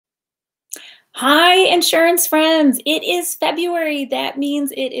Hi, insurance friends. It is February. That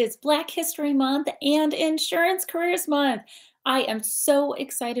means it is Black History Month and Insurance Careers Month. I am so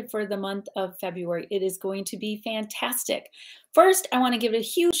excited for the month of February. It is going to be fantastic. First, I want to give a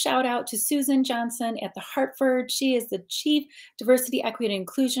huge shout out to Susan Johnson at the Hartford. She is the Chief Diversity, Equity, and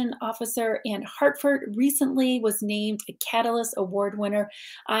Inclusion Officer, and Hartford recently was named a Catalyst Award winner.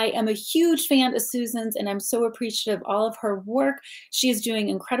 I am a huge fan of Susan's, and I'm so appreciative of all of her work. She is doing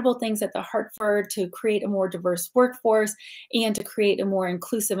incredible things at the Hartford to create a more diverse workforce and to create a more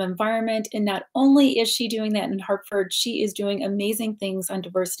inclusive environment. And not only is she doing that in Hartford, she is doing amazing things on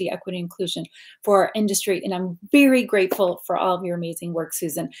diversity, equity, inclusion for our industry. And I'm very grateful for all of your amazing work,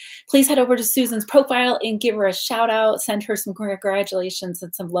 Susan. Please head over to Susan's profile and give her a shout out, send her some congratulations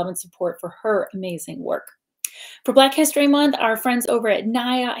and some love and support for her amazing work. For Black History Month, our friends over at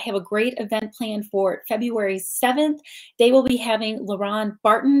NIA have a great event planned for February 7th. They will be having LaRon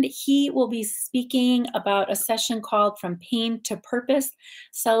Barton. He will be speaking about a session called From Pain to Purpose,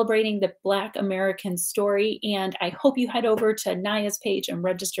 celebrating the Black American story. And I hope you head over to NIA's page and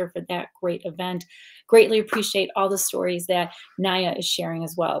register for that great event. Greatly appreciate all the stories that NIA is sharing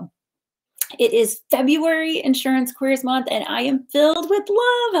as well. It is February Insurance Careers Month, and I am filled with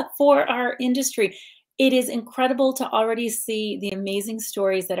love for our industry. It is incredible to already see the amazing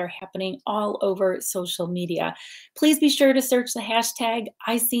stories that are happening all over social media. Please be sure to search the hashtag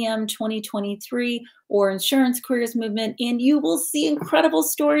ICM 2023 or Insurance Careers Movement, and you will see incredible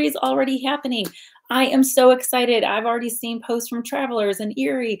stories already happening. I am so excited. I've already seen posts from Travelers and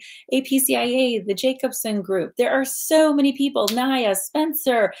Erie, APCIA, the Jacobson Group. There are so many people, Naya,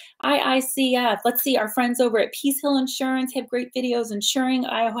 Spencer, IICF. Let's see, our friends over at Peace Hill Insurance have great videos, Ensuring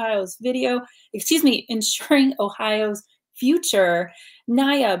Ohio's future.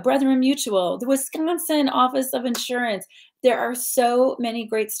 Naya, Brethren Mutual, the Wisconsin Office of Insurance. There are so many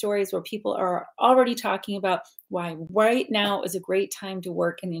great stories where people are already talking about why right now is a great time to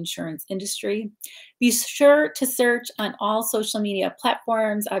work in the insurance industry. Be sure to search on all social media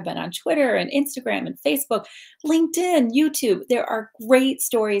platforms. I've been on Twitter and Instagram and Facebook, LinkedIn, YouTube. There are great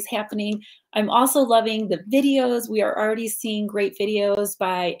stories happening. I'm also loving the videos. We are already seeing great videos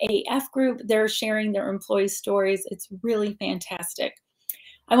by AF Group. They're sharing their employee stories. It's really fantastic.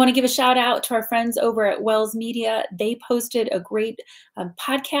 I want to give a shout out to our friends over at Wells Media. They posted a great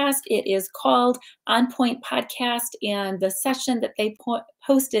podcast. It is called On Point Podcast, and the session that they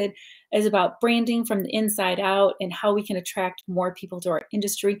posted is about branding from the inside out and how we can attract more people to our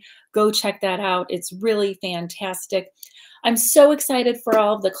industry. Go check that out. It's really fantastic. I'm so excited for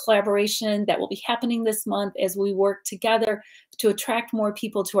all of the collaboration that will be happening this month as we work together to attract more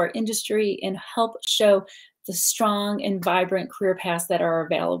people to our industry and help show the strong and vibrant career paths that are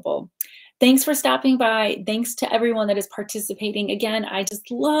available. Thanks for stopping by. Thanks to everyone that is participating. Again, I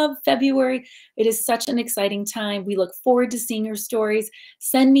just love February. It is such an exciting time. We look forward to seeing your stories.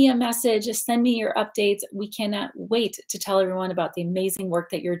 Send me a message, send me your updates. We cannot wait to tell everyone about the amazing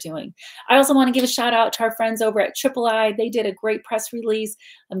work that you're doing. I also want to give a shout out to our friends over at Triple I. They did a great press release.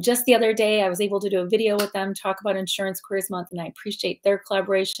 Just the other day, I was able to do a video with them, talk about Insurance Careers Month, and I appreciate their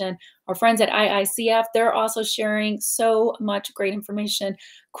collaboration. Our friends at IICF, they're also sharing so much great information.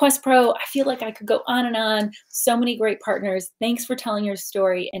 Quest Pro, I feel like I could go on and on. So many great partners. Thanks for telling your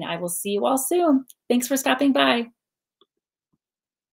story, and I will see you all soon. Thanks for stopping by.